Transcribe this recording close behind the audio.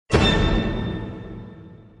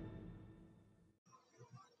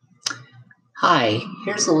Hi,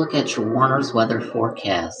 here's a look at your Warner's weather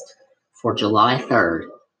forecast for July 3rd,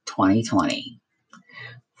 2020.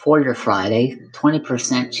 For your Friday,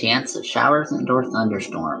 20% chance of showers and/or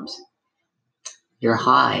thunderstorms. Your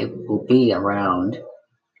high will be around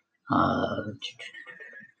uh,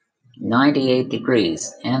 98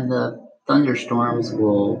 degrees, and the thunderstorms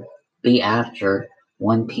will be after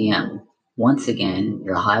 1 p.m. Once again,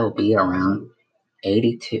 your high will be around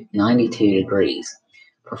 92 degrees.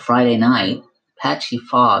 For Friday night, patchy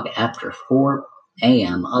fog after 4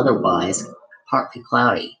 a.m., otherwise partly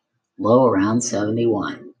cloudy, low around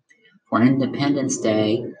 71. For Independence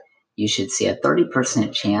Day, you should see a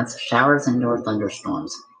 30% chance of showers and/or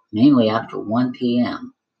thunderstorms, mainly after 1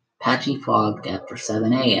 p.m., patchy fog after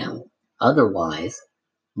 7 a.m., otherwise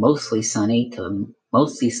mostly sunny to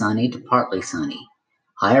partly sunny,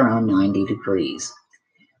 high around 90 degrees.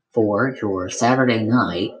 For your Saturday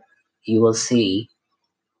night, you will see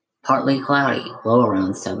partly cloudy, low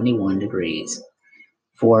around 71 degrees.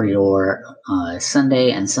 For your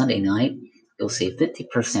Sunday and Sunday night, you'll see a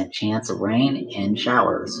 50% chance of rain and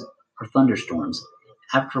showers or thunderstorms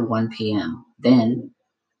after 1 p.m. Then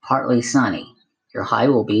partly sunny. Your high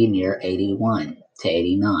will be near 81 to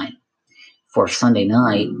 89. For Sunday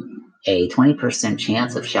night, a 20%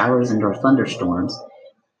 chance of showers and/or thunderstorms,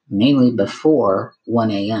 mainly before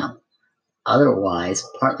 1 a.m. Otherwise,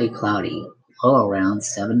 partly cloudy, low around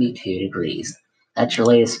 72 degrees. That's your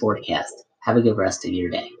latest forecast. Have a good rest of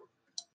your day.